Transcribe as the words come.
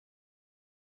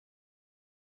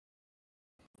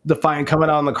Defiant coming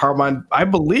out on the Carmine, I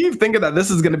believe, thinking that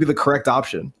this is going to be the correct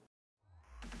option.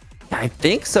 I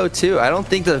think so too. I don't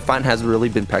think the Defiant has really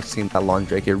been practicing that long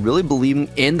Drake. You're really believing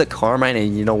in the Carmine,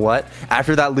 and you know what?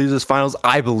 After that losers finals,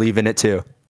 I believe in it too.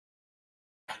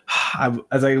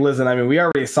 As I listen, I mean, we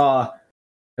already saw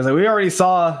the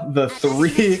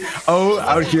 3-0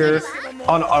 out here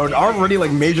on an already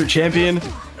like major champion.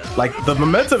 Like the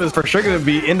momentum is for sure going to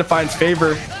be in Defiant's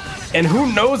favor. And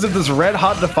who knows if this red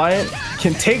hot Defiant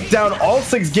can take down all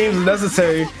 6 games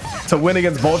necessary to win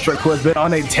against Boltstruck, who has been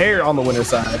on a tear on the winner's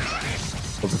side.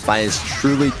 Well, Defiant is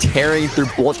truly tearing through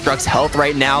Boltstruck's health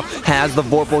right now. Has the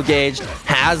Vorpal gauge,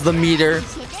 has the meter.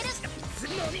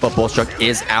 But Boltstruck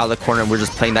is out of the corner, and we're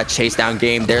just playing that chase down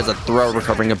game. There's a throw,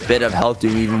 recovering a bit of health,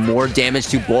 doing even more damage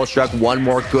to Boltstruck. One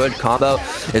more good combo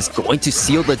is going to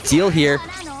seal the deal here.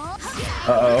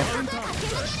 Uh-oh.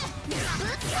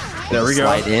 There we go.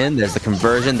 Slide in. There's the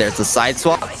conversion. There's the side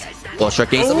swap.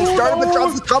 Boltstruck getting something started, but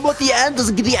drops the combo at the end.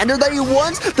 Doesn't get the ender that he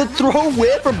wants. The throw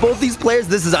whip for both these players.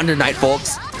 This is Under Night,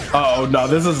 folks. Oh no,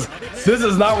 this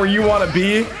is not where you want to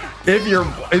be if you're.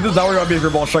 This is not where you want to be if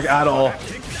you're Boltstruck at all.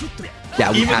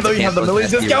 Yeah, even though you have the milli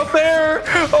discount there.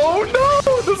 Oh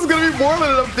no, this is gonna be more than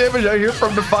enough damage out here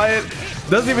from Defiant.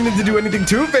 Doesn't even need to do anything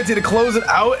too fancy to close it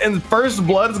out, and first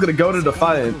blood is gonna go to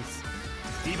Defiant.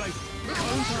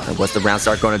 And what's the round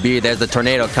start going to be? There's the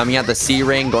tornado coming out the C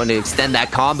ring, going to extend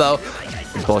that combo.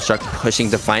 Boltstruck pushing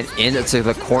Defiant into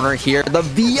the corner here. The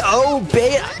VO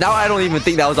bait. Now I don't even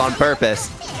think that was on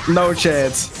purpose. No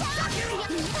chance.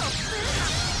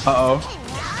 Uh-oh.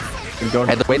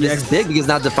 And the way this is big because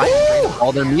now Defiant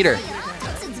all their meter.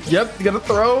 Yep, you gotta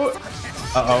throw.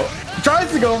 Uh-oh.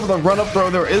 Tries to go for the run-up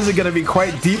throw there. Isn't gonna be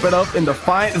quite deep enough, and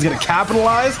Defiant is gonna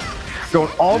capitalize.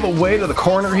 Going all the way to the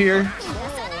corner here.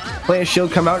 Playing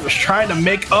shield come out, just trying to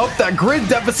make up that grid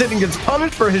deficit and gets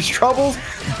punished for his troubles.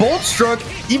 Boltstruck,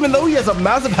 even though he has a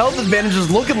massive health advantage,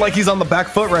 is looking like he's on the back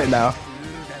foot right now.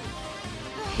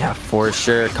 Yeah, for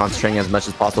sure. Concentrating as much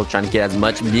as possible, trying to get as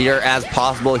much meter as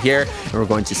possible here. And we're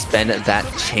going to spend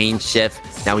that chain shift.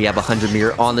 Now we have 100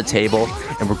 meter on the table,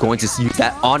 and we're going to use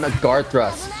that on a guard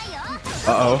thrust.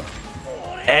 Uh-oh.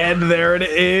 And there it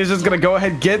is. Just going to go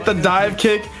ahead, get the dive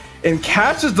kick, and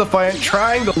catches Defiant,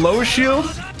 trying the low shield.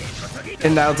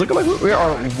 And now it's looking like we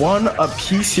are 1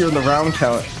 apiece here in the round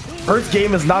count. First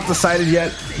game is not decided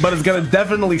yet, but it's going to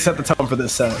definitely set the tone for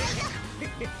this set.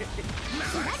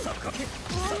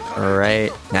 All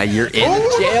right, now you're in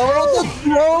jail. The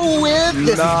throw whip. This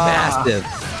is massive.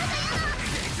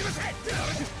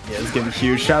 Yeah, it's getting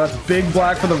huge. Shout out to Big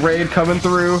Black for the raid coming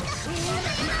through.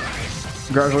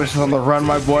 Congratulations on the run,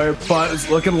 my boy. But it's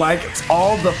looking like it's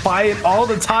all Defiant all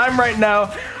the time right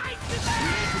now.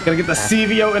 Gonna get the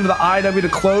CVO into the IW to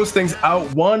close things out.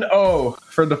 1-0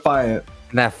 for Defiant.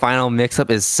 And that final mix-up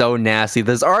is so nasty.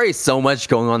 There's already so much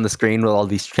going on the screen with all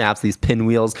these traps, these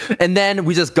pinwheels. And then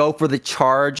we just go for the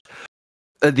charge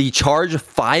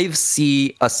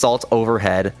 5C assault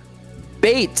overhead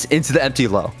bait into the empty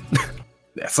low.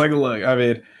 It's like, look, I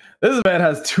mean, this man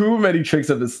has too many tricks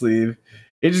up his sleeve.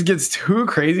 It just gets too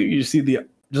crazy. You see the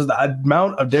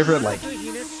amount of different, like,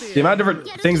 the amount of different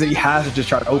things that he has to just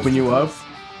try to open you up.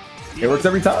 It works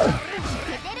every time.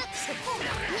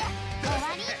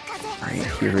 All right,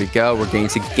 here we go. We're getting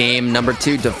to game number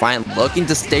 2. Defiant looking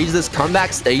to stage this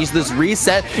comeback, stage this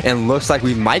reset, and looks like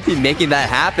we might be making that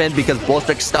happen because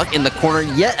Boltstruck stuck in the corner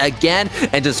yet again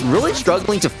and just really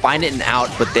struggling to find it and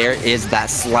out. But there is that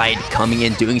slide coming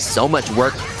in, doing so much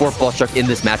work for Boltstruck in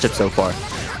this matchup so far.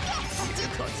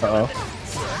 Uh-oh.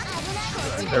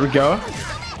 There we go.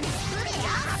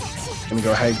 Let me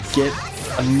go ahead and get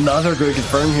another good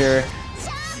confirm here.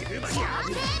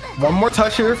 One more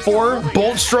touch here for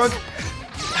Boltstruck.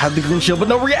 Have the green shield, but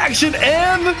no reaction,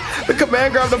 and the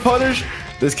command grab to punish.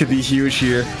 This could be huge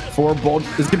here for Bolt.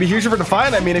 This could be huge for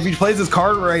Defiant. I mean, if he plays his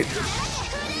card right.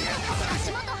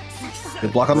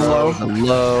 Good block on the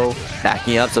low.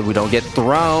 Backing up so we don't get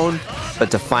thrown.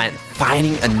 But Defiant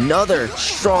finding another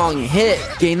strong hit,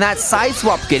 getting that side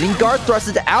swap, getting guard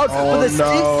thrusted out. Oh, but the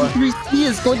no. 63C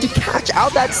is going to catch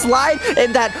out that slide,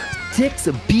 and that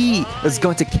 6B is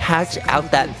going to catch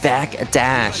out that back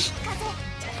dash.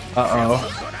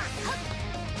 Uh-oh.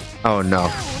 Oh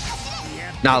no.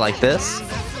 Not like this.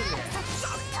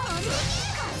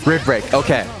 Rib break.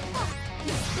 Okay.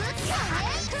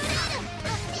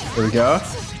 There we go.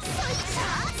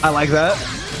 I like that.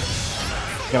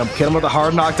 Gonna hit him with a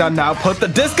hard knockdown now. Put the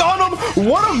disc on him.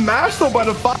 What a mash though by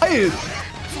Defiant.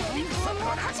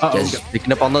 Just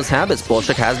picking up on those habits.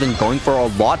 Boltstruck has been going for a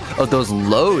lot of those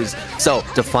lows. So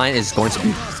Defiant is going to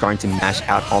be starting to mash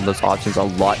out on those options a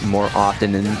lot more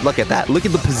often. And look at that. Look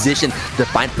at the position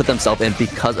Defiant put themselves in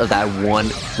because of that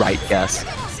one right guess.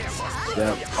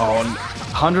 Yep. Oh,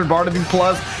 100 bar to be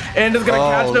plus. And it's going to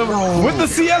catch him with the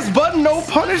CS button. No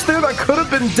punish there. That could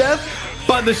have been death.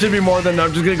 But this should be more than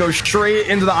enough. Just going to go straight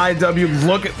into the IW.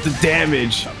 Look at the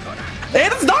damage.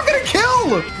 And it's not going to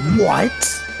kill. What?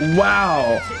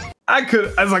 Wow. I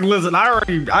was like, listen, I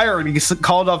already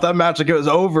called off that match like it was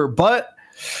over, but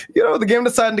you know, the game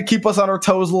decided to keep us on our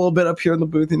toes a little bit up here in the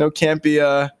booth. You know, can't be you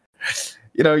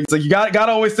know, it's like you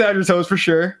gotta always stay on your toes for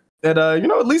sure. And you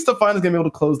know, at least Defiant is gonna be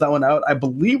able to close that one out, I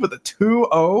believe, with a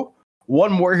 2-0.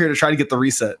 One more here to try to get the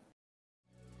reset.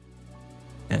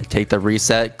 And take the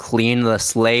reset, clean the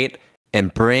slate,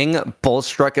 and bring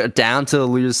Boltstruck down to the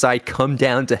loser side. Come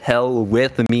down to hell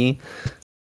with me.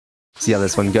 See how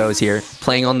this one goes here.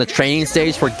 Playing on the training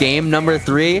stage for game number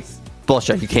 3.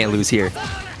 Boltstruck, you can't lose here.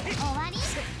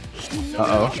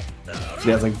 Uh-oh.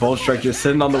 Yeah, it's like Boltstruck just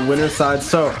sitting on the winner's side.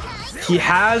 So he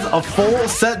has a full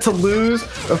set to lose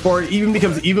before it even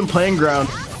becomes even playing ground.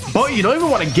 But you don't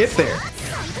even want to get there.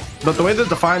 But the way that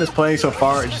Defiant is playing so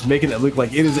far is just making it look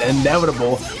like it is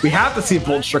inevitable. We have to see if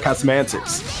Boltstruck has some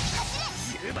answers.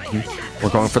 We're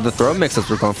going for the throw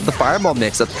mix-ups. We're going for the fireball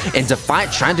mix-ups. And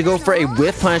Defiant trying to go for a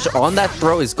whiff punish on that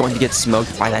throw is going to get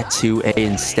smoked by that 2A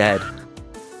instead.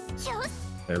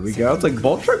 There we go. It's like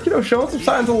Boltstruck, you know, showing some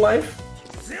signs of life.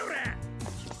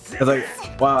 It's like,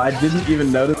 wow, I didn't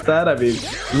even notice that. I mean,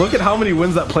 look at how many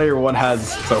wins that player one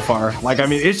has so far. Like, I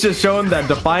mean, it's just showing that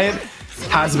Defiant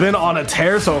has been on a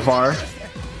tear so far.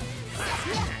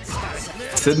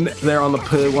 Sitting there on the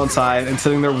player one side and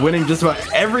sitting there winning just about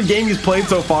every game he's played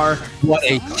so far. What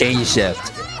a chain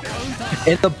shift!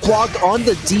 And the block on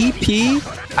the DP.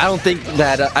 I don't think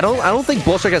that I don't think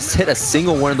Boltstruck has hit a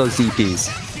single one of those DPs.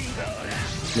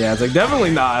 Yeah, it's like definitely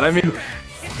not. I mean,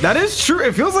 that is true.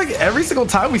 It feels like every single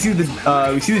time we see the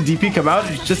DP come out,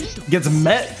 it just gets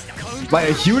met by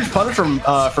a huge punish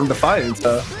from Defiant.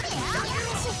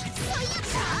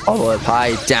 All up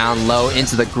high, down low,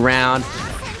 into the ground.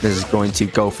 This is going to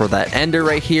go for that ender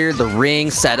right here. The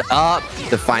ring set up.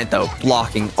 Defiant, though,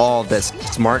 blocking all this.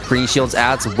 Smart green shields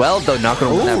as well, though, not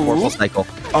going to win that Vorpal cycle.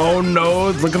 Oh, no.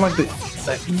 It's looking like the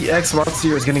EX Smart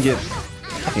Seer is going to get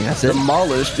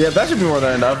demolished. Yeah, that should be more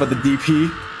than enough. But the DP,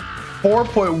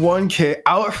 4.1k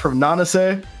out from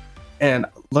Nanase. And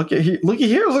look at here. It's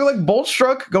looking like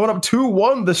Boltstruck going up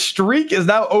 2-1. The streak is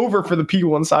now over for the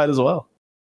P1 side as well.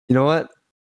 You know what?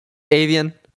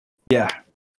 Avian? Yeah.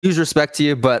 Huge respect to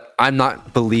you, but I'm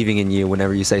not believing in you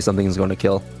whenever you say something is going to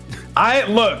kill. I've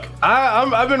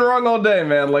been wrong all day,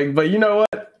 man. Like, but you know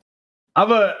what? I'm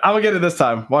gonna get it this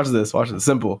time. Watch this.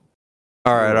 Simple.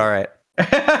 All right.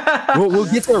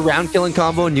 we'll get to a round killing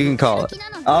combo and you can call it.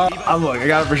 I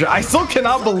got it for sure. I still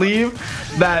cannot believe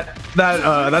that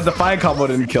Defiant combo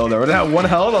didn't kill though. It had 1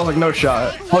 health. I was like, no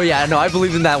shot. Oh yeah, no, I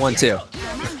believe in that one too.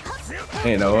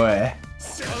 Ain't no way.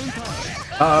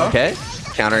 Okay,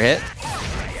 counter hit.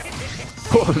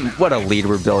 What a lead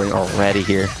we're building already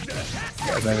here.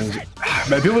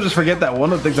 Man, people just forget that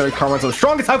one of the things that are Carmine's so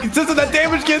strong is how consistent that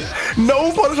damage gets.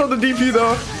 No punish on the DP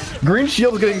though. Green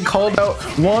shield is getting called out.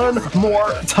 One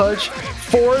more touch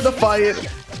for Defiant.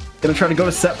 Gonna try to go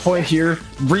to set point here.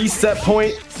 Reset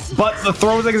point. But the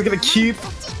throw is gonna keep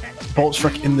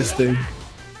Boltstruck in this thing.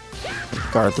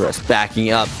 Guard thrust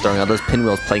backing up, throwing out those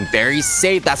pinwheels, playing very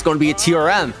safe. That's going to be a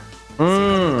TRM.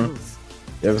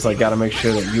 It was like, gotta make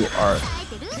sure that you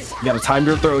gotta time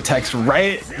your throw text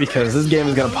right, because this game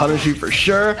is gonna punish you for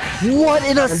sure. What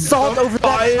an assault over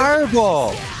that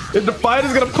fireball! If Defiant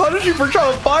is gonna punish you for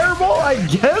trying to fireball, I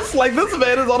guess. Like, this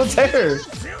man is on a tear.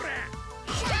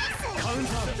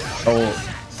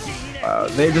 Oh, wow.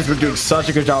 They've just been doing such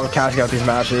a good job of catching out these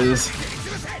matches.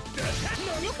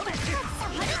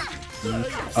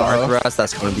 Guard thrust,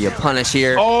 that's going to be a punish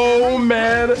here. Oh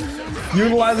man,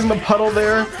 utilizing the puddle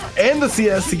there and the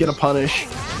CS to get a punish.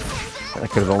 That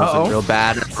could have almost been real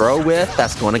bad. Throw with,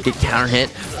 that's going to get counter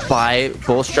hit by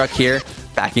Boltstruck here.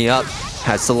 Backing up,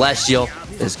 has Celestial.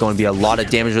 There's going to be a lot of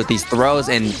damage with these throws,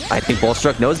 and I think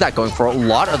Boltstruck knows that, going for a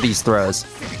lot of these throws.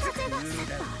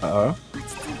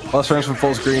 Plus range from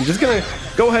full screen. Just gonna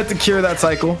go ahead to cure that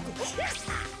cycle.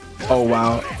 Oh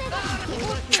wow.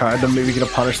 Tried to maybe get a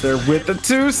punish there with the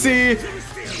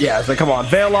 2C. Yeah, it's like, come on,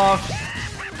 veil off.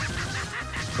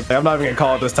 Okay, I'm not even gonna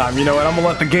call it this time. You know what? I'm gonna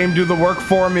let the game do the work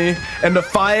for me. And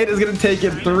Defiant is gonna take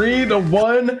it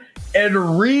 3-1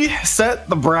 and reset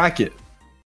the bracket.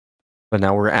 But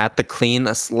now we're at the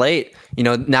clean slate. You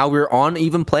know, now we're on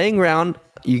even playing ground.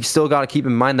 You still got to keep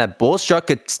in mind that Boltstruck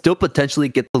could still potentially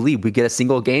get the lead. We get a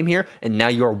single game here, and now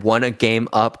you're one game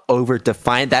up over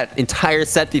Defiant. That entire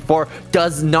set before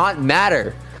does not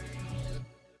matter.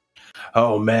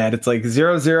 Oh man, it's like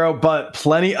 0-0, but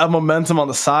plenty of momentum on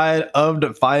the side of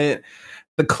Defiant.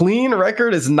 The clean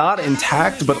record is not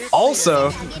intact, but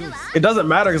also it doesn't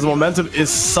matter because the momentum is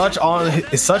such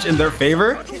in their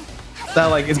favor that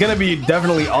like it's gonna be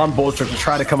definitely on Boltstruck to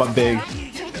try to come up big.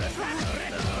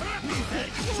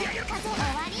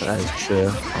 That is true.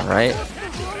 All right.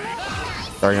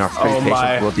 Starting off pretty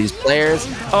patient with these players.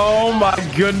 Oh my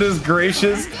goodness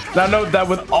gracious. Now note that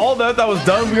with all that was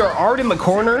done, we are already in the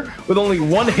corner with only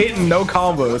one hit and no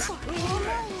combos.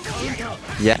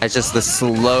 Yeah, it's just the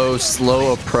slow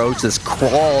approach, this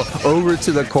crawl over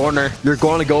to the corner. You're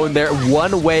going to go in there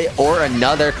one way or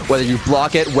another, whether you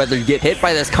block it, whether you get hit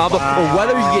by this combo, or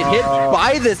whether you get hit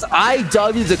by this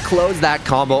IW to close that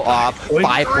combo off.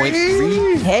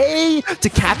 5.3K to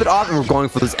cap it off, and we're going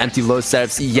for those empty low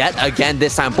setups yet again.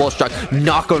 This time, Boltstruck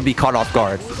not going to be caught off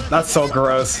guard. That's so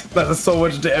gross. That is so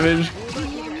much damage.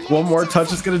 One more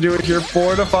touch is going to do it here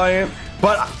for Defiant,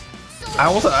 but I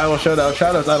almost said Idle Showdown.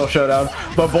 Shout out to Idle Showdown.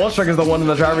 But Boltstruck is the one in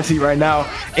the driver's seat right now.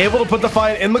 Able to put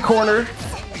Defiant in the corner.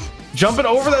 Jumping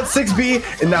over that 6B.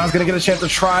 And now he's going to get a chance to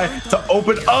try to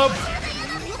open up.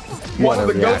 One of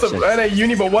the goats of NA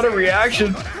Uni, but what a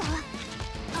reaction.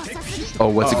 Oh,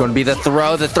 what's it going to be? The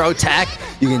throw tech.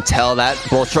 You can tell that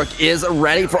Boltstruck is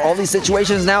ready for all these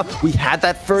situations now. We had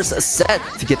that first set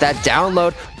to get that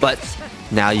download, but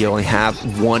now you only have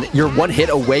you're one hit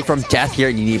away from death here,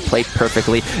 and you need to play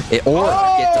perfectly get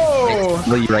the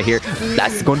lead right here.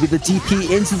 That's going to be the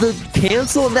DP into the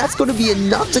cancel, and that's going to be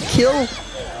enough to kill.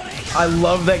 I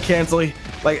love that cancel.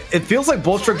 Like, it feels like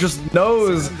Boltstruck just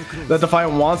knows that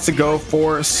Defiant wants to go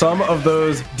for some of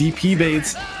those DP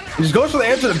baits. He just goes for the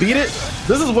answer to beat it.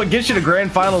 This is what gets you to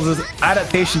grand finals, is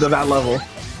adaptation to that level.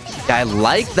 I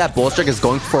like that Boltstruck is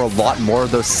going for a lot more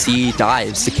of those C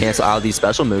dives to cancel out these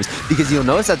special moves, because you'll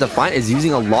notice that Defiant is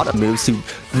using a lot of moves to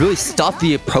really stuff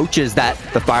the approaches that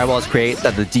the fireballs create,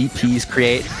 that the DPs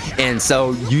create, and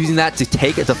so using that to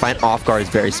take a Defiant off guard is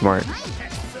very smart.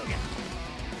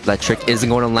 That trick isn't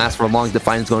going to last for long.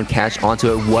 Defiant is going to catch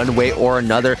onto it one way or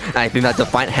another. And I think that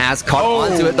Defiant has caught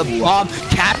onto it. The bomb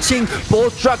catching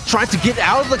Boltstruck, trying to get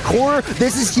out of the corner.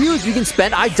 This is huge. You can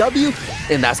spend IW,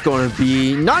 and that's going to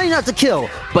be not enough to kill,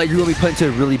 but you're going to be put into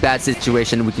a really bad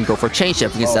situation. We can go for chain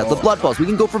shift. We can set the blood balls. We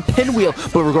can go for pinwheel,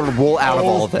 but we're going to roll out of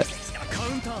all of it.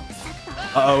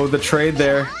 The trade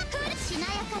there.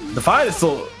 Defiant is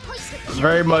still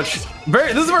very this is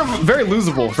very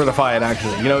losable for Defiant,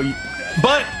 actually. You know,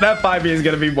 but that 5B is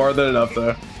going to be more than enough,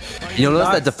 though. You'll notice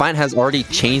that Defiant has already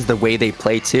changed the way they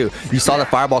play, too. You saw the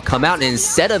fireball come out, and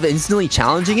instead of instantly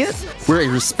challenging it, we're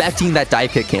respecting that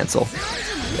dive kick cancel.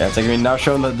 Yeah, it's like, I mean, now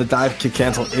showing that the dive kick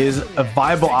cancel is a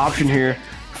viable option here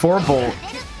for Bolt.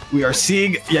 We are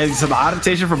seeing, some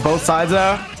adaptation from both sides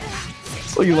now.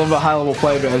 That's what you love about high-level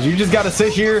play, man. You just got to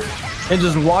sit here and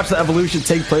just watch the evolution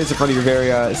take place in front of your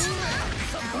very eyes.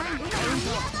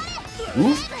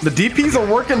 Ooh, the DPs are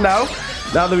working now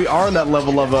that we are on that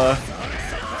level of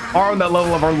our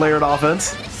layered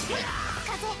offense.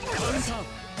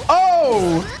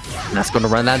 Oh! And that's going to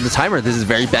run that in the timer. This is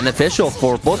very beneficial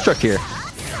for Boltstruck here.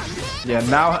 Yeah,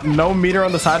 now no meter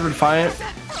on the side of Defiant.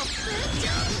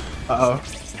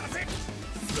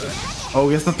 Oh,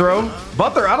 he has to throw, but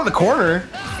they're out of the corner.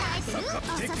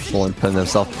 Putting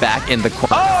himself back in the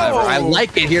corner. I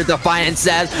like it here, Defiant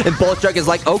says, and Boltstruck is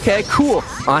like, okay, cool,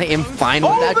 I am fine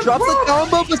with that. Drops the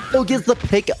combo, but still gets the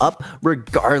pick up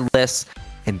regardless.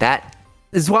 And that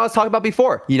is what I was talking about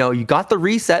before. You know, you got the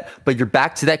reset, but you're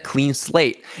back to that clean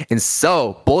slate. And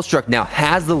so Boltstruck now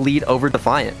has the lead over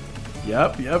Defiant.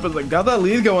 Yep, it's like got that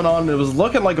lead going on. It was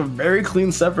looking like a very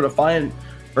clean set for Defiant,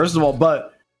 first of all,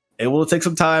 but it will take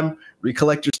some time.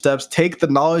 Recollect your steps, take the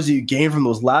knowledge that you gained from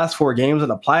those last 4 games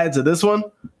and apply it to this one.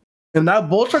 And now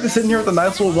Boltstruck is sitting here with a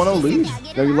nice little 1-0 lead.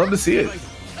 You love to see it.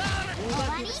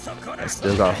 I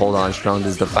still got to hold on strong.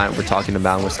 This is the Defiant we're talking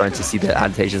about, and we're starting to see the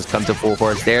adaptations come to full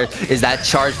force. There is that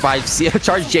charge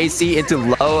JC into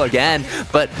low again.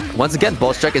 But once again,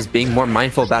 Boltstruck is being more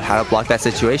mindful about how to block that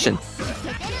situation.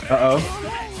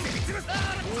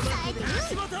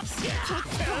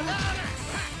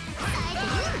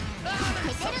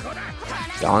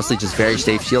 Honestly, just very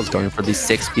safe shields going for these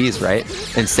 6Bs, right?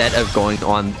 Instead of going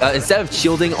on, instead of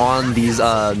shielding on these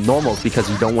normals, because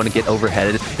you don't want to get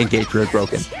overheaded and get grid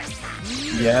broken.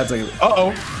 Yeah, it's like,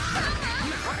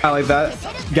 I like that.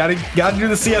 Gotta do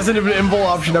the CS invul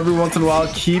option every once in a while.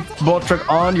 Keep Boltstruck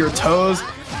on your toes.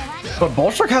 But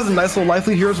Boltstruck has a nice little life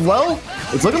lead here as well.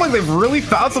 It's looking like they've really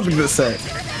found something this set.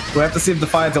 We have to see if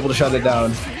Defiant's able to shut it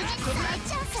down.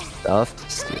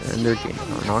 Stuffed, standard, getting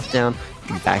our knockdown.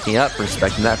 Backing up,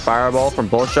 respecting that fireball from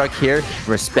Boltstruck here,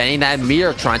 respecting that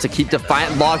meter, trying to keep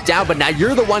Defiant locked down, but now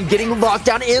you're the one getting locked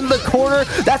down in the corner.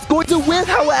 That's going to win,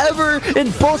 however, and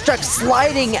Boltstruck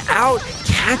sliding out,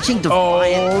 catching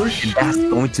Defiant. Oh, and that's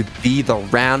going to be the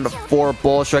round for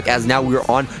Boltstruck, as now we're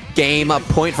on game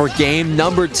point for game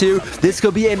number 2. This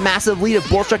could be a massive lead if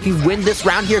Boltstruck can win this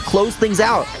round here, close things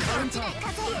out.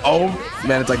 Oh,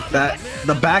 man, it's like that.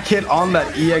 The back hit on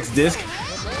that EX disc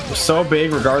was so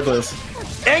big regardless.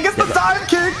 And gets the dive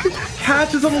kick,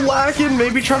 catches him lacking,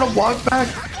 maybe trying to walk back,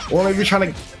 or maybe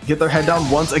trying to get their head down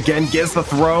once again, gets the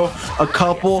throw, a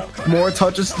couple more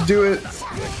touches to do it.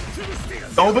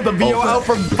 Oh, but the VO out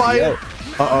from Defiant.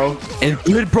 Uh-oh. And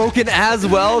good broken as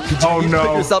well. Could you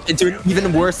put yourself into an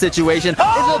even worse situation?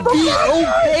 Oh, and the VO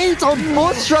bait on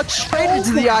Boltstruck straight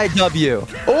into the IW.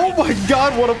 Oh my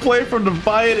god, what a play from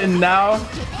Defiant, and now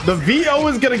the VO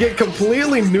is going to get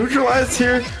completely neutralized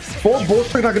here. For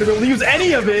Boltstruck, not going to be able to use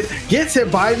any of it. Gets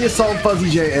hit by the Assault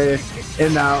Fuzzy JA,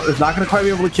 and now is not going to quite be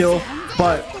able to kill,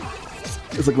 but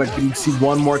it's looking like you can see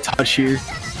one more touch here.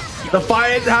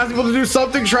 Defiant has to be able to do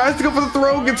something, tries to go for the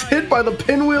throw, gets hit by the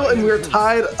pinwheel, and we're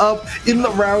tied up in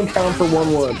the round count for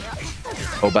 1-1.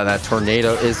 Oh, but that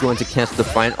tornado is going to cancel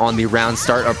Defiant on the round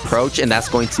start approach, and that's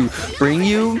going to bring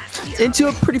you into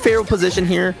a pretty favorable position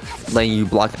here, letting you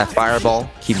block that fireball,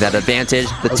 keep that advantage.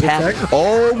 The tech.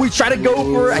 Oh, we try to go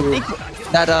for, I think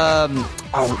that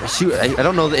oh shoot, I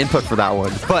don't know the input for that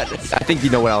one, but I think you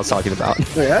know what I was talking about.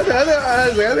 Yeah, I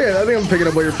think I'm picking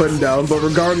up what you're putting down, but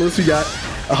regardless, we got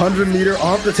 100 meter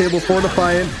off the table for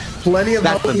Defiant. Plenty of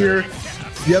help here.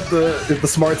 Yep, the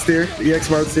smart steer, the EX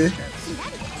smart steer.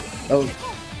 Oh.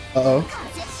 Uh-oh.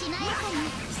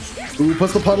 Ooh,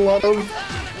 puts the puddle on them.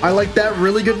 I like that.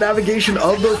 Really good navigation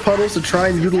of those puddles to try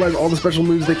and utilize all the special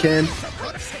moves they can.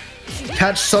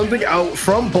 Catch something out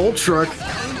from Boltstruck,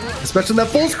 especially in that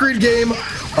full screen game.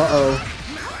 Uh-oh.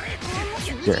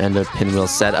 Your end of pinwheel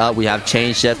set up. We have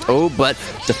chain shift. Oh, but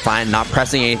Defiant not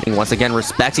pressing anything. Once again,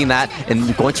 respecting that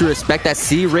and going to respect that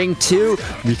C ring too.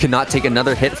 You cannot take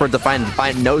another hit for Defiant.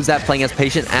 Defiant knows that, playing as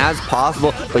patient as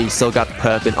possible, but you still got to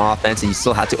put up in offense, and you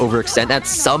still have to overextend at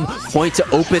some point to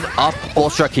open up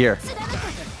Boltstruck here.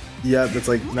 Yeah, that's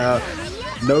like, nah,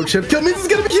 no chip kill means it's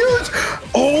gonna be huge.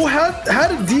 Oh, had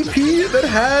a DP that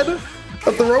had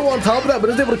a throw on top of that,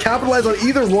 but is able to capitalize on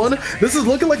either one. This is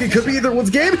looking like it could be either one's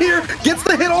game here. Gets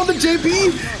the hit on the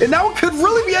JP, and now it could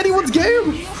really be anyone's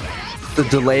game. The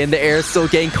delay in the air, still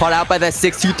getting caught out by that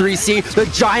 623C. The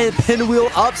giant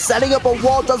pinwheel up, setting up a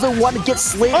wall, doesn't want to get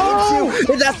slammed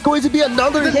into. And that's going to be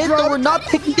another hit, though we're not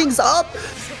picking things up.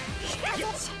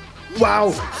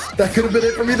 Wow, that could have been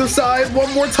it from either side.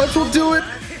 One more touch will do it.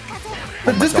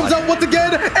 The disc comes out once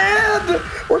again, and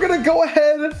we're going to go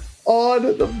ahead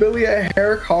on the Billy a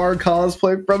hair card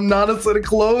cosplay from Nanase to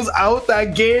close out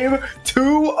that game.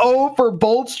 2-0 for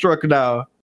Boltstruck now.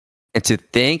 And to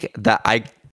think that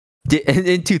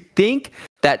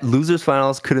that losers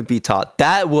finals couldn't be taught.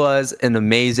 That was an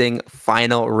amazing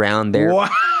final round there. Wow.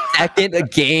 Second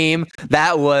game,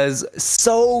 that was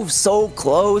so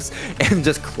close, and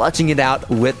just clutching it out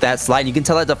with that slide. You can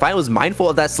tell that Defiant was mindful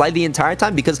of that slide the entire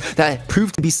time, because that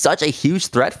proved to be such a huge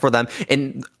threat for them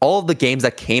in all of the games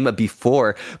that came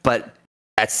before. But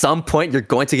at some point, you're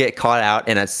going to get caught out,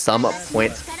 and at some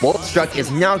point, Boltstruck is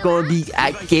now going to be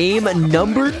at game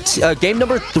number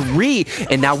 3,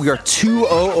 and now we are 2-0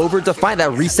 over Defiant.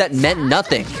 That reset meant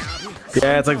nothing.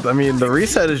 Yeah, it's like, I mean, the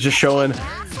reset is just showing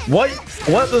what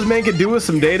this man can do with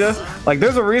some data. Like,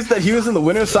 there's a reason that he was in the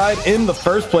winner's side in the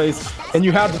first place, and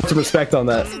you have to respect on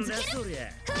that.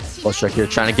 Boltstruck here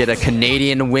trying to get a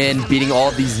Canadian win, beating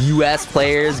all these US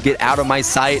players. Get out of my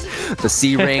sight. The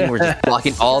C ring, we're just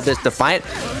blocking all this. Defiant,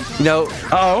 you know,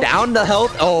 down the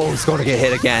health. Oh, he's going to get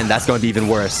hit again. That's going to be even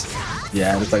worse.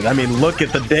 Yeah, it's like, I mean, look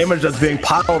at the damage that's being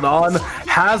piled on.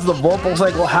 Has the Vorpal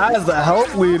cycle, has the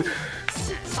health lead.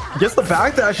 Gets the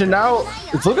backdash, and now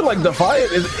it's looking like Defiant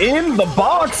is in the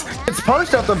box. It's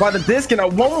punched out there by the disc, and now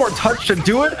one more touch to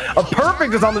do it. A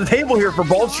perfect is on the table here for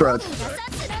Boltstruck.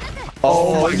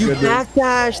 Oh, you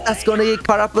backdash. That's going to get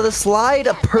caught up with a slide.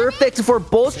 A perfect for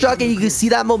Boltstruck, and you can see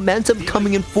that momentum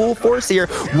coming in full force here.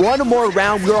 One more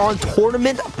round. We're on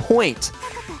tournament point.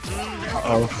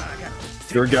 Uh-oh.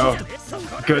 Here we go.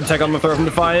 Good tech on the throw from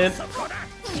Defiant.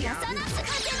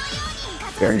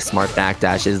 Very smart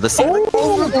backdashes. The same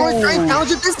challenge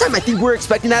it this time. I think we're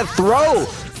expecting that throw.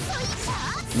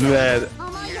 Man,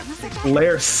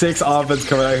 layer 6 offense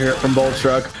coming out here from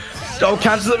Boltstruck. Oh,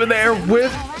 catches him in the air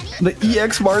with the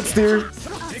EX smart steer.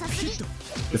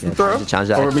 Is the throw? Challenge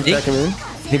that. Or we check him in?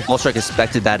 I think Boltstruck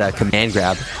expected that command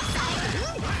grab.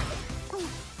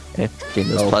 Okay,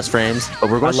 getting those plus frames, but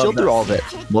we're going to shield through all of it.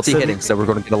 Multi-hitting, so we're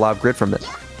going to get a lot of grid from it.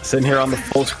 Sitting here on the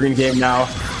full screen game now.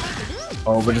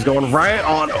 Oh, we're just going right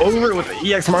on over with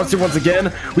the EX Monster once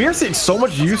again. We are seeing so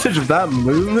much usage of that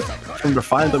move from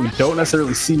Defiant that we don't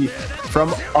necessarily see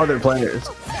from other players.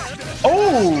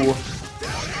 Oh!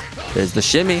 There's the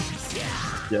shimmy.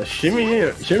 Yeah,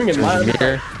 shimmying in line.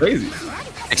 Crazy.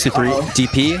 X3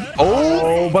 DP.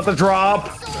 Oh, but the drop.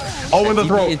 Oh, and the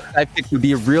throw. I think would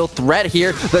be a real threat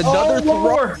here. Another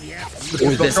throw.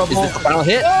 Is this the final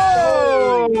hit?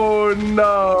 Oh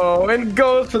no! And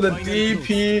goes for the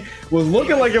DP. Was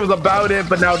looking like it was about it,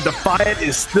 but now Defiant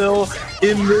is still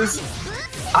in this.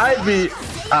 I'd be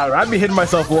hitting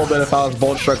myself a little bit if I was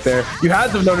Boltstruck there. You had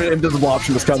to have known an invisible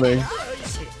option was coming.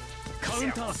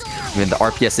 I mean, the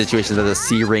RPS situation that the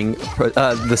C ring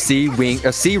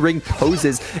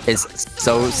poses is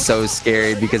so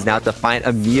scary because now Defiant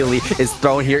immediately is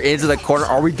thrown here into the corner.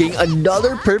 Are we getting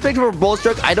another perfect for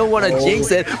Boltstruck? I don't want to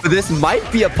jinx it, but this might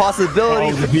be a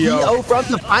possibility. VO from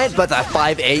Defiant, but the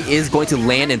 5A is going to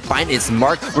land and find its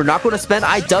mark. We're not going to spend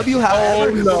IW,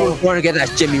 however, we're going to get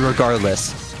that shimmy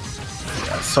regardless.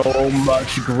 So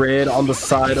much grid on the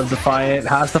side of Defiant.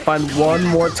 Has to find one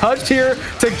more touch here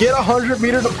to get 100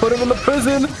 meters to put him in the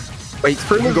prison. Wait,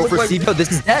 we go for Sivo. This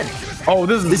is dead. Oh,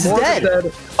 this is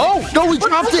dead. Oh, no, we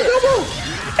dropped it.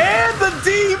 And the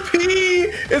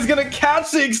DP is going to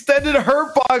catch the extended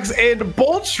hurt box, and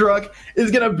Boltstruck is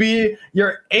going to be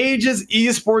your Aegis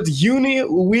Esports Uni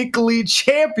Weekly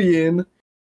champion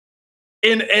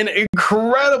in an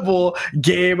incredible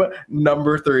game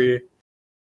number 3.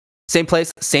 Same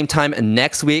place, same time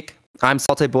next week. I'm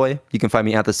Salty Boy. You can find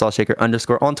me at the Saltshaker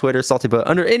 _ on Twitter, Salty Boy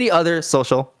under any other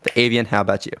social. The Avian, how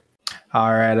about you?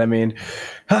 All right, I mean,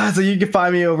 so you can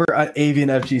find me over at Avian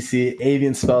FGC,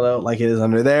 Avian spelled out like it is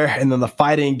under there, and then the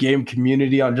fighting game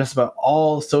community on just about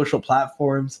all social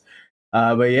platforms.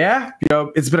 But yeah, you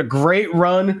know, it's been a great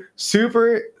run.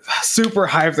 Super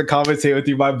hyped to commentate with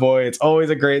you, my boy. It's always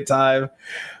a great time.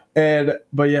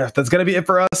 But yeah, that's gonna be it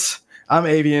for us. I'm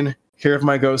Avian. Here with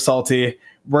my ghost Salty.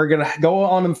 We're gonna go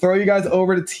on and throw you guys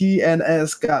over to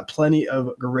TNS. Got plenty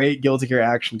of great Guilty Gear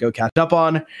action to go catch up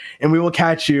on, and we will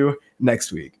catch you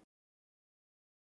next week.